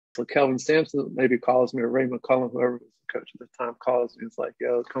So Kelvin Sampson maybe calls me, or Ray McCullum, whoever was the coach at the time, calls me. It's like,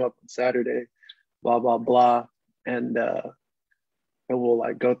 yo, come up on Saturday, blah, blah, blah. And we'll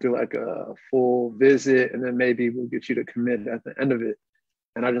like go through like a full visit, and then maybe we'll get you to commit at the end of it.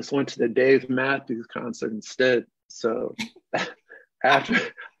 And I just went to the Dave Mathews concert instead. So after,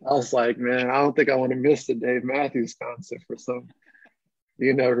 I was like, man, I don't think I want to miss the Dave Mathews concert for some,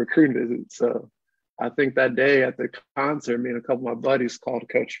 recruiting visit. So I think that day at the concert, me and a couple of my buddies called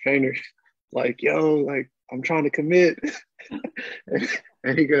Coach Trainer, like, yo, like, I'm trying to commit.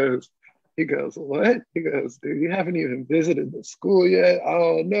 And he goes, what? He goes, dude, you haven't even visited the school yet?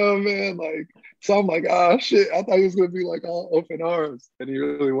 Oh, no, man. Like, so I'm like, oh, shit. I thought he was going to be like all open arms, and he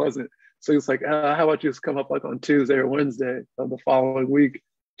really wasn't. So he's like, how about you just come up like on Tuesday or Wednesday of the following week,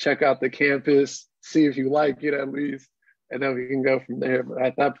 check out the campus, see if you like it at least, and then we can go from there. But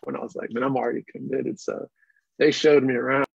at that point, I was like, man, I'm already committed. So they showed me around.